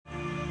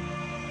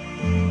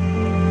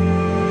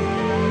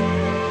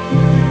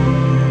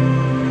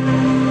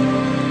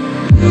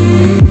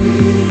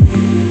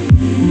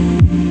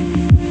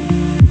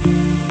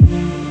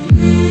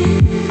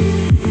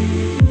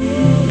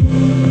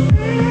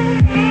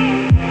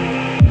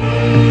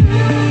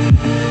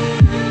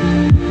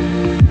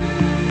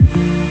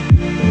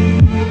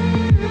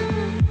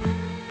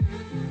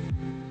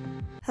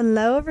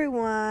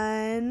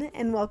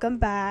welcome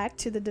back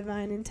to the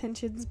Divine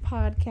Intentions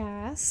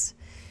podcast.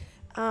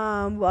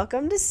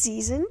 Welcome to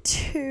season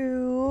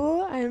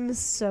 2. I'm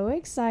so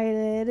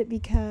excited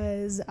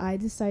because I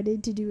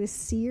decided to do a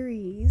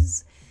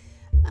series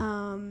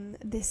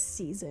this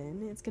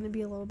season. It's going to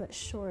be a little bit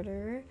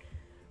shorter,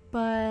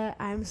 but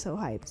I'm so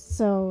hyped.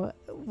 So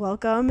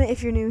welcome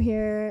if you're new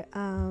here.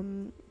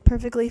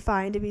 Perfectly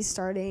fine to be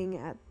starting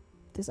at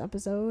this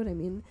episode. I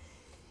mean,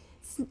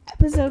 it's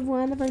episode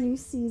 1 of our new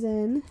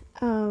season.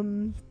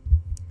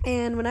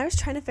 And when I was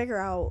trying to figure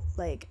out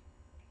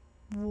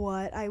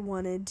what I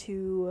wanted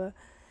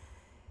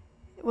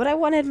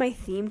my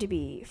theme to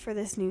be for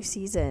this new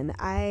season,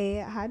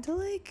 I had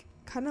to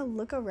kind of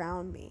look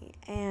around me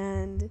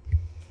and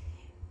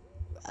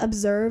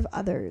observe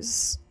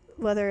others,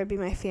 whether it be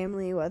my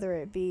family, whether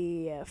it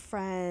be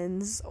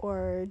friends,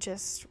 or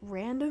just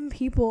random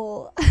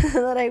people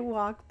that I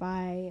walk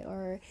by,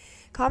 or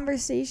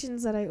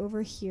conversations that I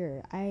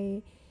overhear.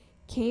 I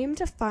came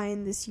to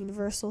find this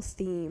universal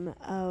theme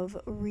of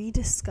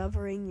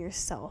rediscovering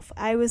yourself.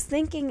 I was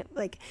thinking,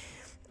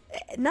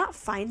 not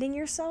finding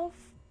yourself,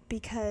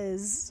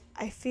 because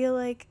I feel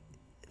like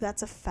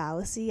that's a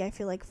fallacy. I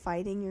feel like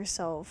finding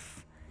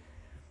yourself,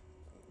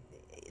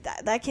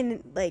 that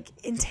can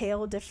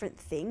entail different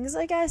things.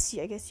 I guess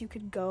you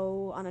could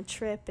go on a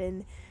trip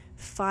and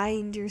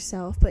find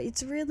yourself, but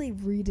it's really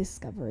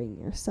rediscovering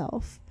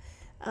yourself.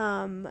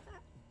 Our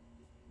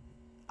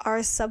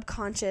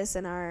subconscious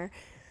and our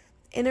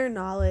inner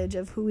knowledge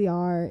of who we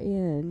are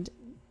and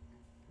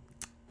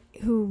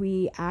who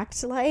we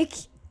act like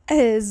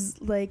is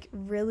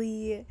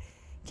really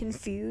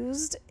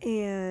confused,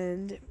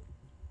 and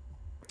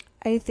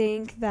I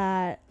think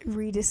that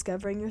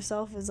rediscovering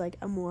yourself is a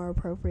more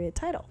appropriate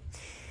title.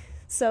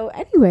 So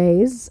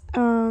anyways,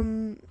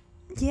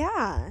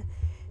 yeah.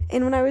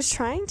 And when I was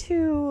trying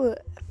to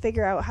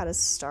figure out how to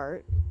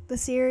start the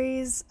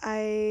series,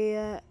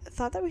 I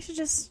thought that we should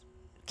just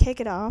kick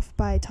it off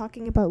by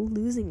talking about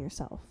losing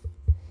yourself.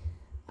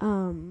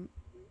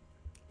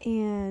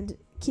 And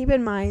keep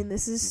in mind,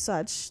 this is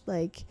such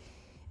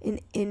an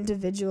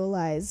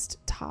individualized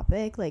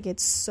topic.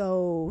 It's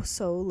so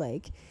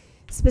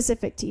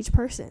specific to each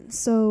person.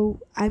 So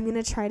I'm going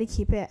to try to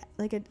keep it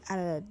at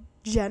a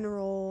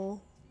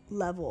general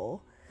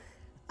level.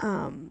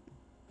 But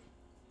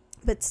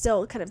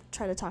still kind of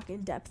try to talk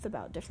in depth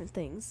about different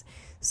things.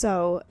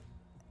 So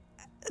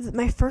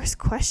my first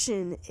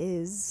question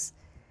is,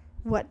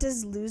 what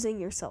does losing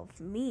yourself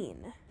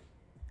mean?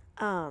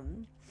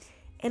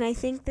 And I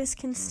think this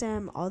can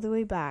stem all the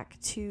way back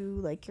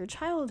to your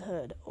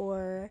childhood,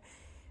 or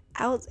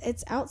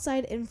it's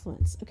outside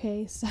influence.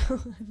 Okay, so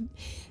I'm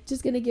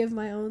just gonna give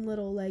my own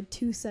little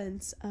 2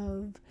 cents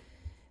of,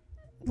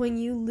 when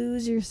you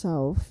lose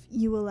yourself,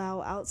 you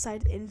allow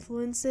outside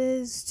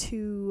influences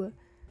to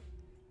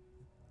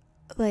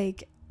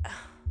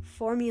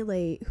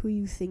formulate who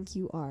you think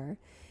you are.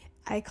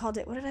 I called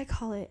it, what did I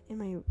call it in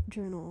my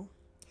journal?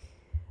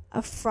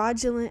 A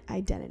fraudulent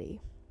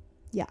identity.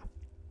 Yeah.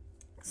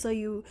 So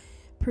you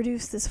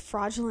produce this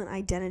fraudulent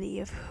identity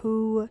of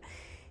who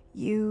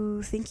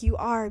you think you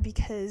are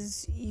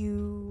because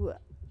you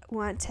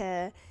want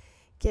to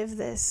give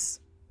this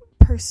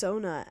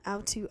persona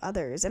out to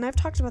others. And I've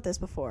talked about this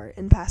before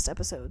in past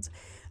episodes.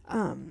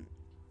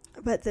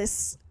 But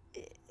this,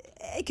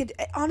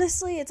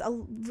 honestly, it's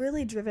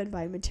really driven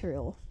by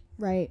material,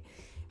 right?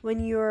 When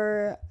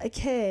you're a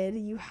kid,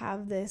 you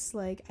have this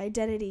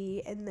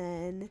identity, and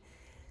then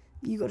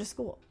you go to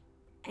school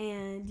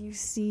and you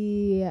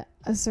see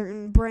a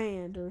certain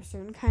brand or a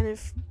certain kind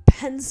of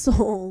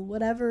pencil,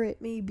 whatever it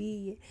may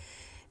be,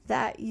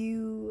 that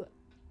you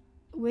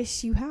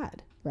wish you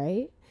had,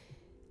 right?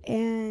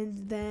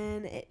 And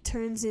then it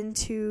turns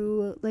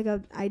into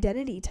a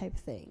identity type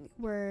thing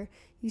where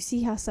you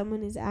see how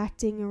someone is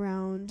acting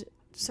around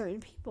certain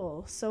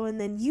people.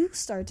 And then you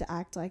start to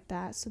act like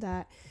that so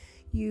that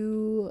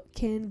you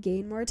can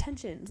gain more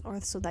attention, or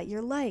so that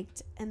you're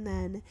liked. And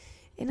then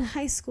in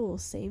high school,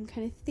 same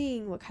kind of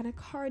thing. What kind of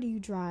car do you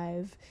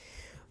drive?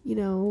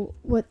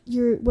 What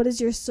is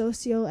your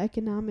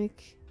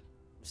socioeconomic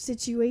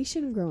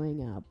situation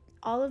growing up?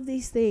 All of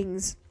these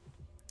things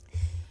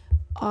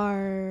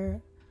are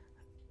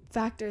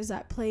factors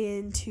that play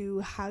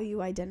into how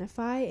you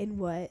identify and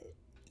what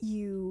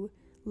you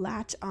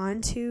latch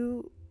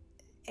onto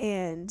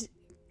and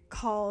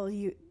call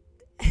you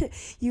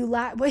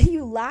what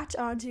you latch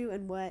onto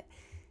and what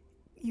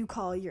you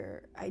call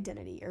your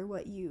identity, or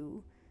what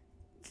you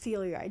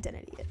feel your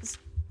identity is.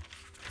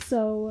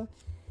 So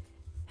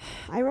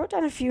I wrote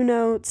down a few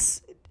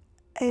notes,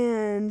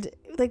 and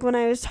when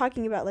I was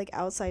talking about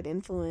outside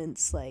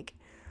influence,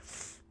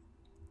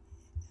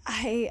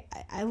 I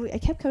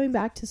kept coming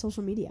back to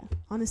social media,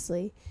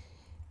 honestly,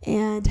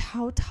 and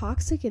how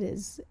toxic it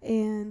is,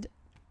 and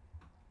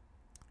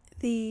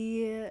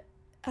the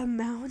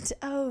amount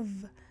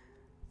of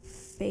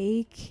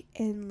fake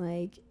and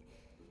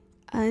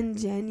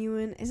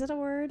ungenuine, is that a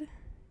word?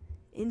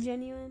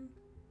 Ingenuine?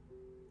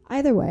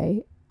 Either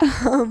way,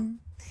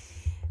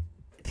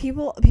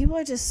 people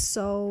are just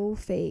so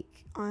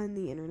fake on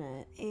the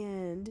internet,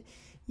 and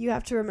you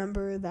have to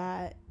remember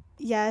that,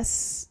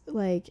 yes,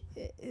 like,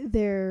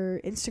 their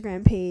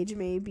Instagram page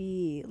may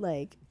be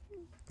like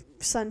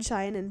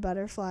sunshine and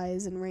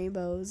butterflies and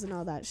rainbows and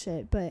all that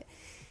shit, but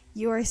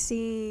you are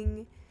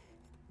seeing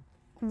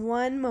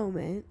one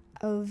moment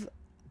of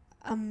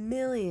a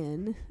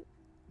million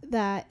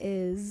that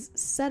is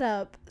set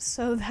up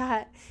so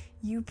that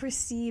you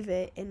perceive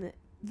it in a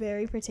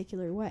very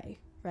particular way,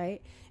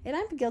 right? And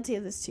I'm guilty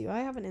of this too. I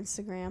have an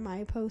Instagram.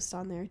 I post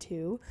on there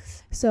too.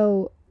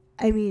 So,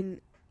 I mean,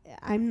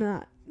 I'm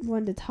not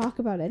one to talk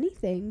about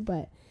anything,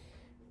 but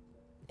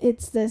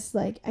it's this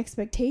like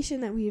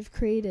expectation that we've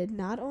created,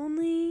 not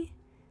only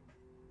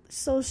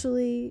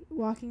socially,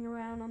 walking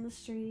around on the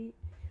street,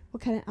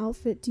 what kind of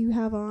outfit do you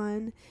have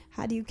on,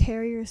 how do you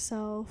carry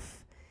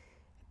yourself,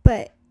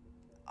 but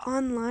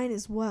online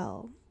as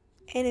well.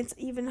 And it's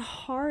even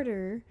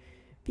harder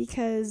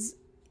because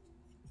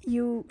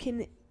you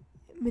can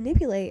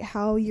manipulate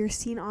how you're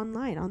seen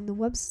online on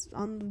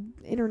the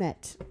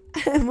internet.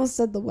 I almost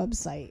said the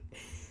website.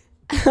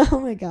 Oh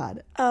my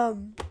god.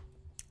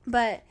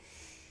 But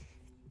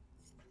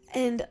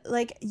and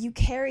like you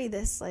carry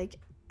this like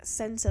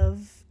sense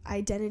of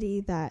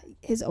identity that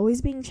is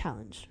always being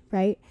challenged,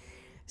 right?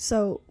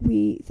 So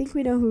we think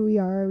we know who we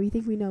are, we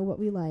think we know what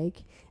we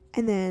like,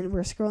 and then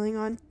we're scrolling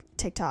on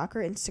TikTok or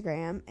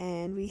Instagram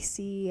and we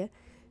see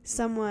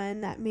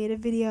someone that made a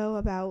video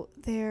about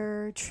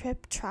their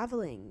trip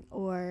traveling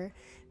or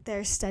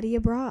their study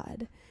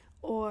abroad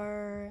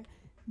or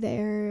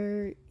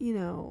their,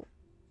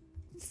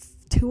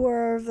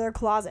 tour of their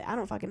closet. I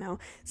don't fucking know.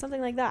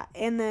 Something like that.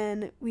 And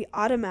then we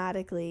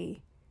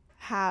automatically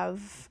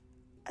have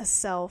a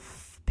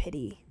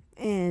self-pity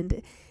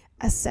and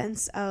a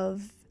sense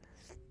of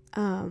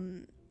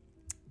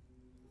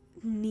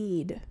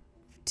need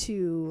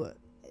to,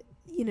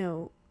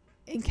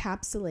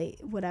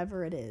 encapsulate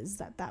whatever it is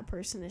that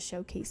person is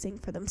showcasing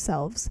for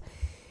themselves.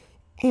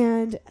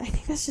 And I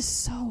think that's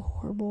just so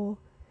horrible.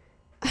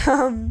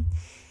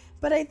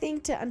 But I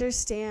think to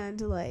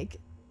understand, like,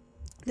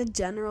 the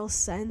general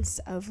sense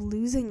of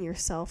losing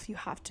yourself, you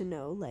have to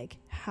know, like,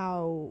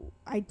 how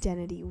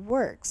identity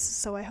works.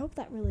 So I hope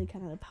that really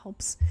kind of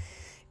helps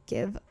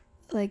give,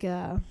 like,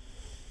 a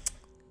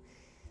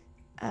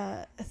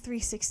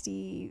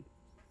 360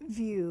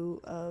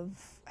 view of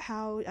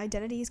how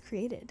identity is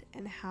created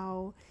and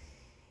how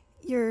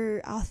your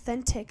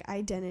authentic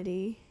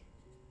identity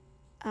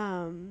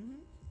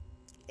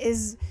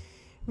is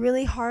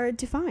really hard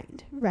to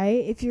find,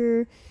 right? If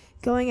you're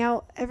going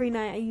out every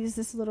night, I used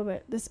this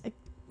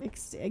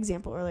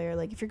example earlier,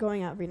 like if you're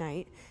going out every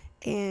night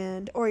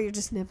or you're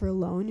just never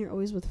alone, you're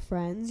always with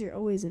friends, you're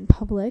always in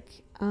public,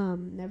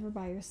 never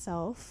by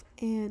yourself,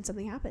 and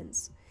something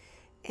happens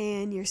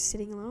and you're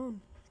sitting alone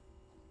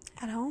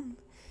at home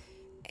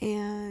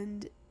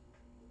and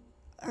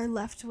are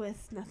left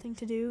with nothing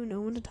to do, no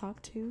one to talk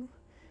to.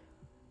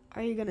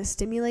 Are you going to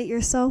stimulate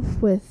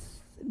yourself with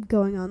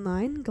going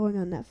online, going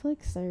on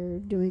Netflix, or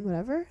doing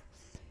whatever?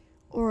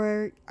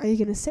 Or are you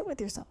going to sit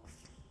with yourself?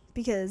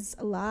 Because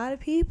a lot of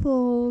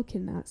people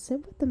cannot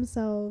sit with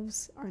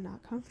themselves, are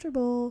not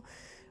comfortable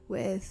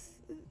with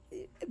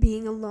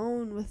being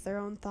alone with their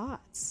own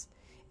thoughts.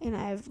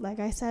 And like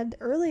I said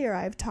earlier,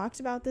 I've talked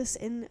about this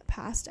in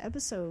past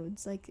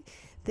episodes. Like,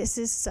 this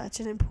is such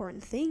an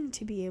important thing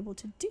to be able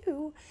to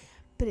do.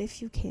 But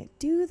if you can't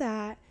do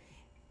that,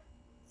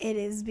 it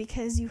is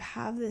because you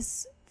have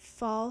this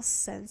false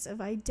sense of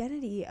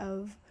identity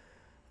of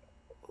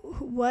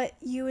what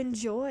you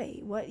enjoy,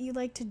 what you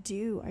like to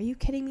do. Are you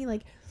kidding me?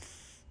 Like,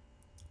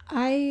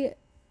 I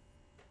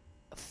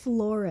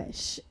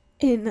flourish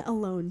in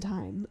alone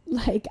time.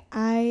 Like,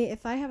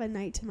 if I have a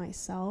night to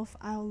myself,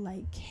 I'll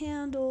light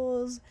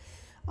candles,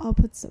 I'll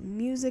put some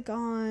music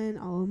on,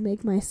 I'll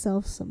make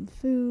myself some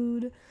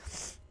food,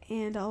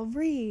 and I'll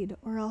read,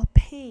 or I'll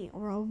paint,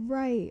 or I'll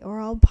write, or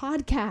I'll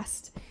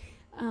podcast.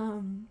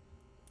 And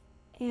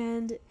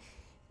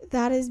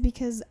that is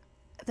because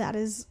that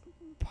is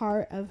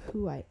part of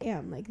who I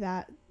am. Like,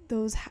 that,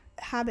 those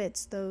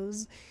habits,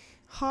 those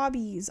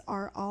hobbies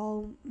are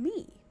all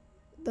me.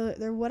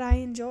 They're what I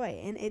enjoy.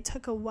 And it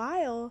took a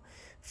while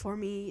for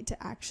me to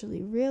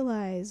actually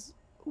realize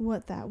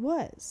what that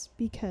was,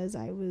 because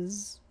I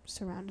was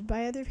surrounded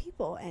by other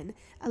people and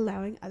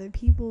allowing other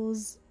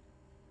people's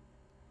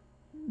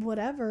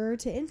whatever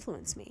to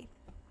influence me.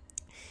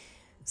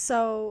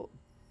 So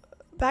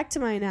back to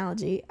my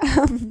analogy.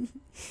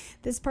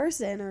 This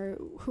person or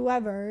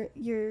whoever,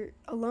 you're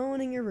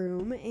alone in your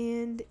room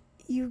and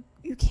you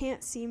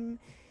can't seem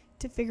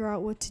to figure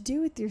out what to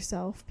do with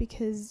yourself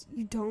because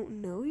you don't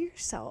know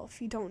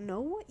yourself. You don't know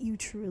what you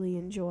truly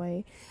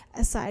enjoy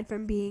aside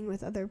from being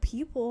with other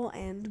people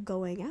and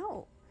going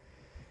out.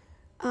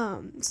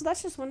 So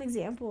that's just one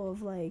example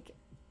of, like,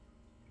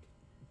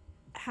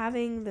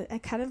 having a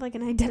kind of like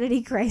an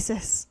identity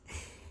crisis.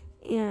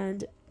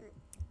 And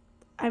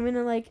I'm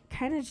gonna, like,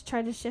 kind of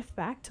try to shift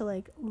back to,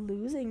 like,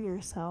 losing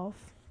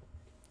yourself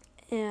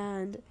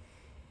and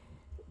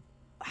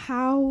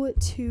how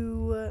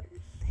to,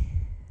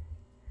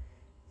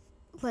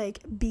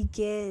 like,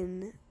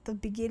 begin the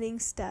beginning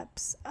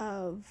steps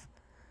of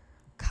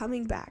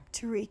coming back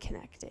to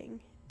reconnecting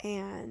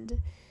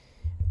and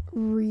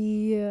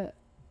revisiting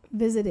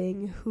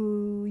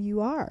who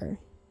you are.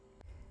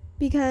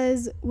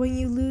 Because when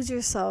you lose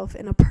yourself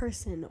in a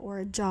person or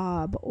a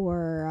job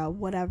or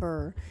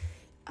whatever,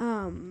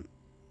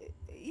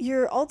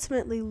 you're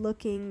ultimately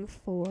looking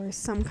for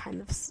some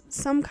kind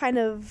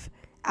of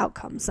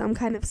outcome, some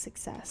kind of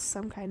success,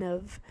 some kind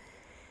of,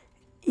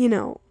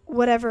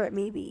 whatever it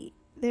may be.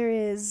 There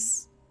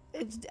is,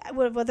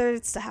 whether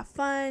it's to have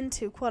fun,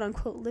 to quote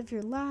unquote live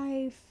your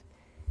life.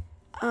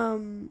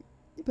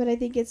 But I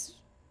think it's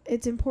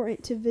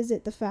important to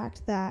visit the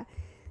fact that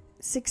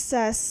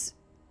success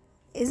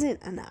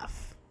isn't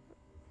enough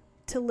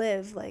to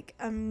live like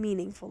a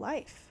meaningful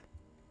life.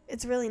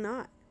 It's really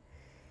not.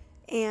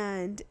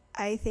 And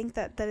I think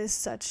that is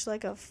such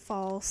like a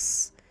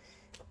false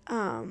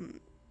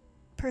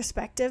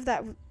perspective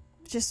that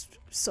just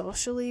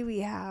socially we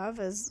have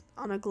as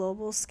on a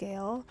global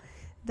scale,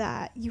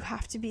 that you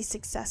have to be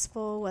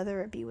successful,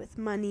 whether it be with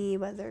money,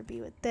 whether it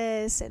be with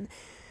this. And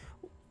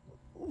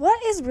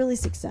what is really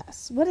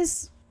success?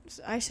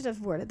 I should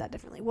have worded that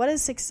differently. What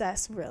is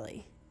success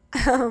really?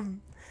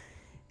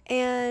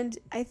 And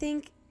I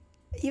think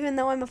even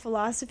though I'm a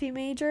philosophy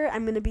major,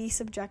 I'm going to be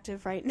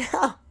subjective right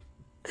now.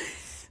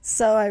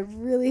 So I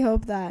really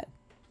hope that,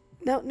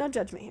 no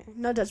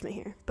judgment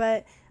here.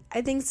 But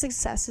I think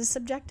success is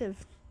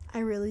subjective. I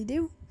really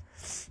do.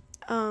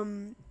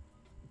 And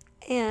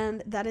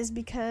that is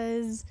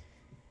because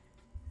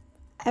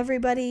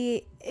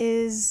everything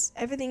is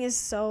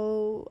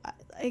so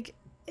like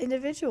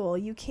individual.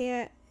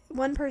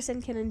 One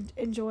person can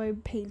enjoy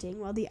painting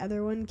while the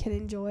other one can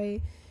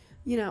enjoy,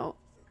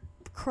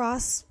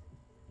 cross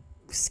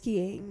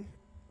skiing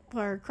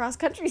or cross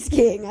country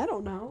skiing. I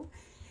don't know.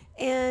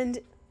 And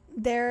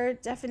their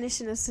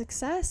definition of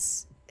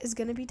success is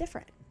going to be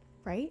different,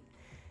 right?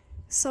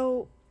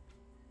 So,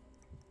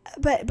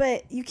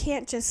 but you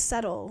can't just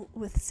settle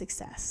with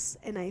success.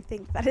 And I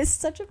think that is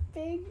such a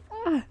big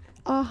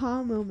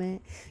aha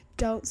moment.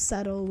 Don't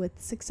settle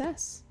with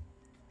success.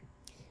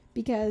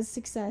 Because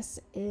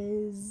success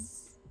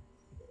is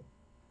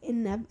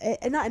not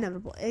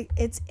inevitable.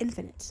 It's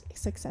infinite.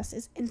 Success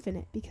is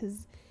infinite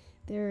because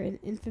there are an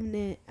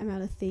infinite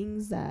amount of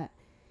things that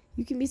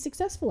you can be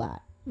successful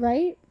at,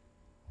 right?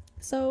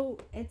 So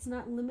it's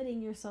not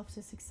limiting yourself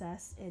to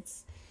success.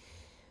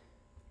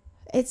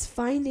 It's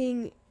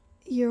finding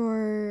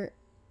your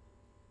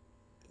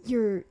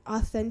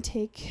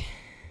authentic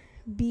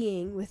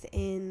being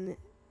within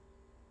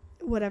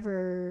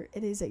whatever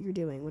it is that you're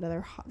doing,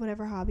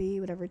 whatever hobby,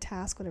 whatever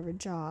task, whatever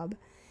job,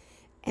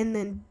 and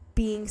then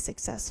being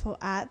successful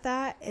at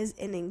that is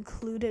an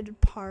included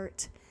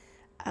part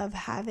of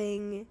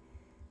having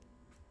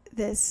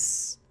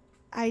this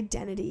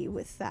identity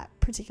with that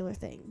particular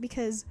thing.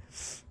 Because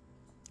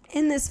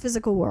in this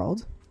physical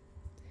world,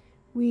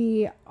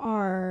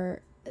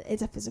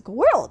 it's a physical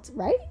world,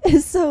 right?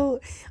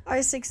 So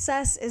our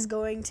success is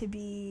going to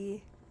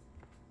be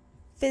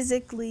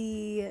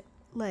physically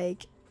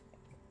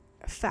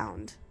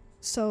found.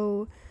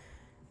 So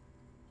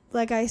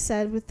like I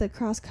said with the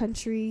cross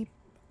country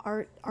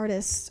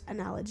artist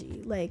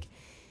analogy,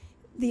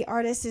 the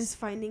artist is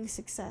finding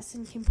success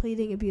in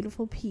completing a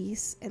beautiful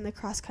piece, and the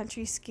cross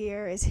country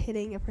skier is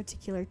hitting a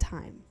particular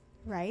time,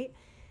 right?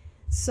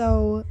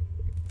 So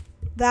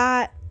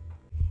that,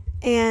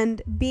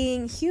 and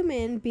being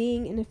human,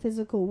 being in a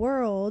physical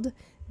world,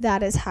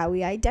 that is how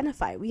we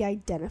identify. We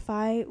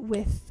identify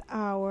with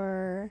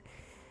our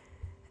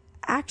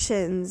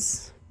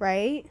actions,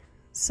 right?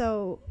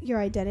 So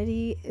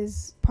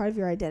part of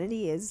your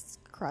identity is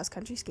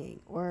cross-country skiing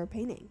or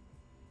painting.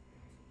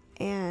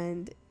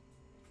 And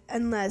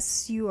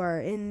unless you are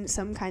in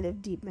some kind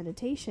of deep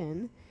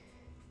meditation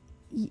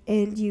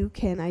and you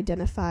can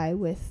identify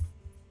with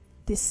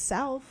the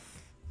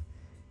self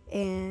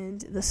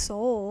and the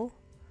soul,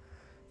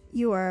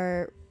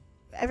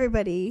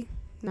 everybody,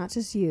 not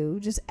just you,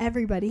 just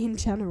everybody in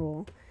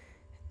general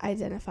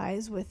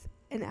identifies with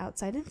an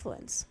outside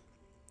influence.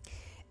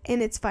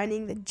 And it's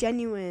finding the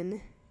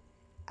genuine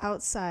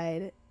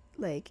outside,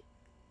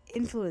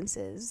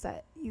 influences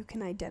that you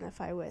can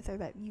identify with, or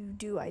that you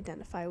do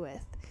identify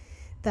with.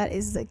 That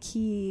is the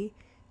key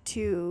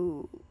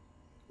to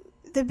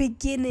the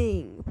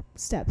beginning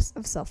steps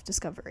of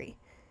self-discovery.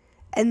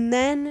 And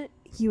then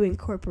you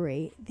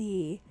incorporate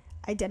the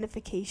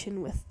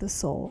identification with the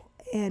soul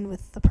and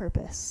with the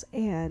purpose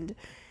and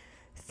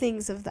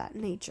things of that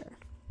nature.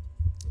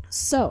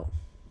 So,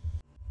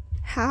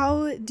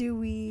 how do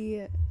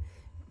we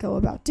go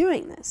about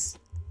doing this?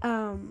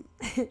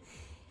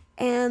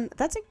 And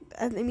that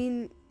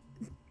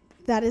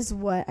is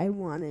what I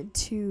wanted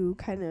to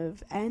kind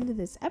of end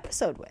this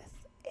episode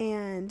with.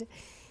 And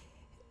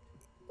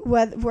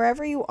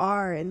wherever you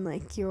are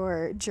in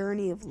your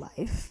journey of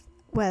life,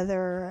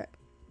 whether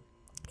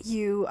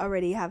you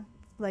already have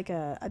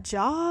a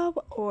job,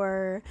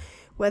 or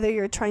whether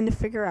you're trying to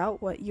figure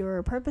out what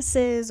your purpose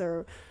is,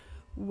 or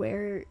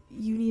where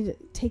you need to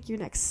take your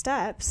next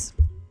steps,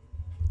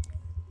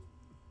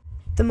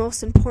 the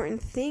most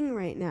important thing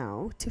right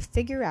now to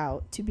figure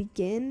out, to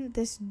begin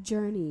this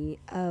journey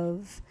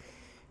of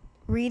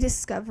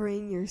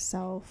rediscovering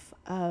yourself,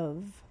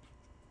 of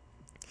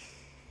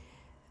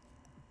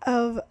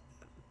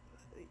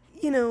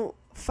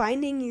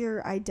finding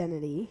your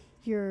identity,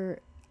 your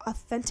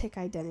authentic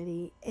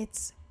identity.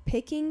 It's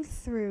picking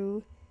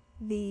through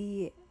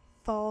the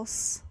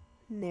false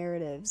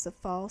narratives, the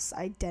false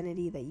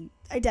identities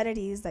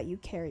that you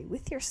carry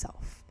with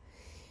yourself.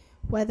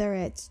 Whether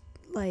it's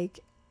like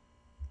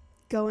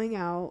going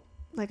out,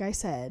 like I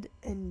said,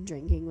 and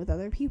drinking with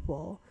other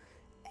people,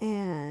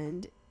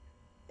 and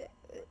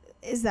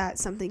is that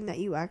something that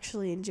you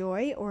actually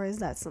enjoy, or is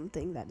that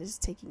something that is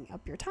taking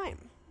up your time,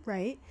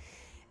 right?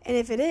 And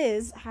if it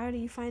is, how do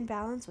you find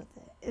balance with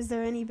it? Is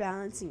there any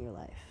balance in your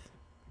life?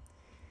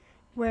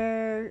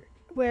 Where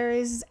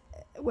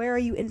are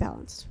you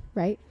imbalanced,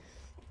 right?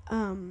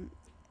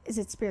 Is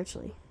it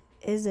spiritually?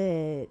 Is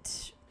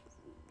it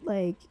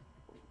like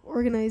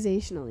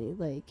organizationally?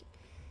 Like,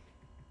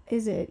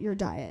 is it your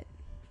diet?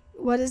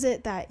 What is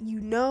it that you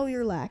know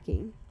you're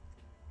lacking,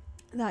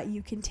 that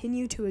you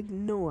continue to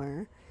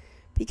ignore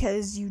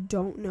because you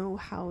don't know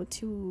how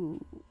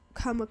to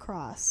come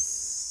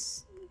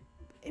across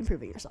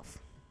improving yourself?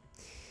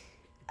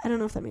 I don't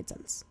know if that made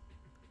sense,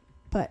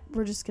 but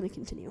we're just going to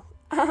continue.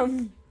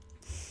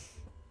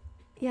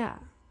 Yeah,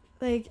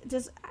 like,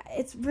 just,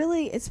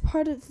 it's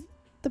part of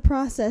the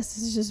process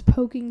is just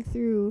poking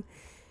through,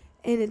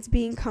 and it's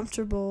being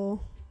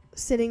comfortable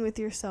sitting with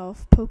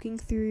yourself, poking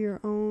through your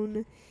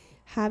own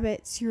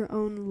habits, your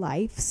own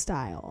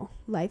lifestyle.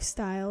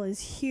 Lifestyle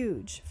is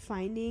huge.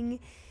 Finding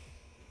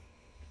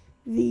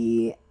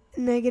the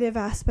negative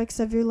aspects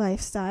of your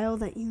lifestyle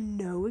that you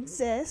know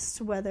exist,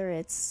 whether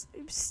it's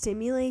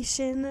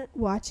stimulation,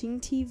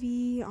 watching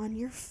TV on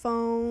your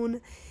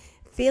phone,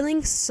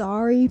 feeling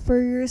sorry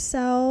for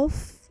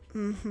yourself,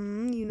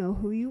 you know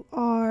who you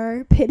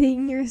are,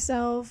 pitying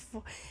yourself,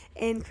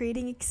 and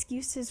creating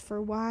excuses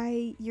for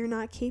why you're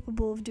not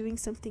capable of doing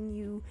something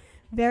you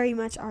very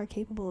much are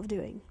capable of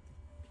doing.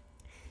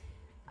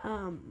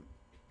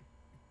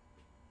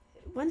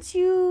 Once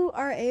you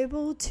are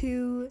able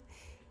to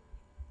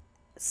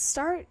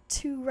start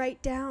to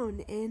write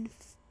down and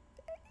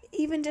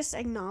even just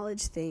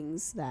acknowledge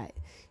things that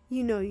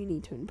you know you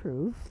need to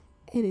improve,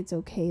 and it's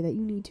okay that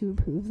you need to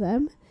improve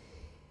them,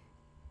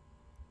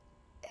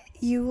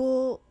 you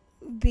will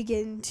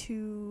begin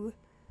to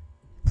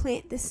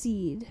plant the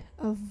seed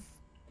of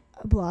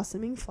a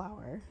blossoming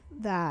flower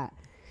that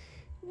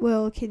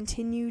will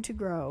continue to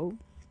grow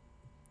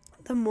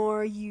the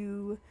more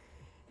you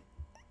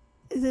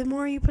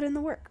put in the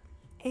work.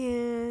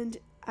 And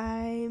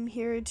I'm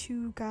here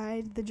to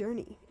guide the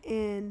journey,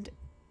 and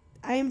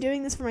I am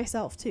doing this for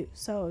myself too,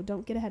 so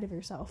don't get ahead of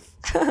yourself.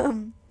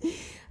 I'm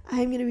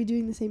going to be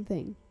doing the same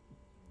thing.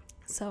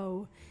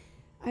 So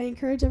I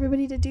encourage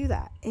everybody to do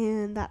that.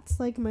 And that's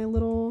like my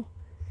little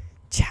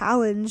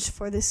challenge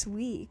for this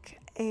week.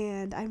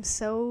 And I'm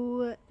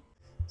so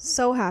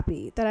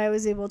happy that I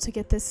was able to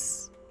get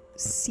this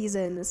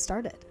season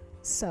started.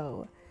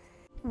 So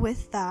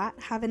with that,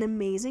 have an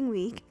amazing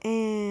week,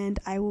 and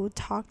I will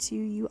talk to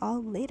you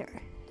all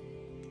later.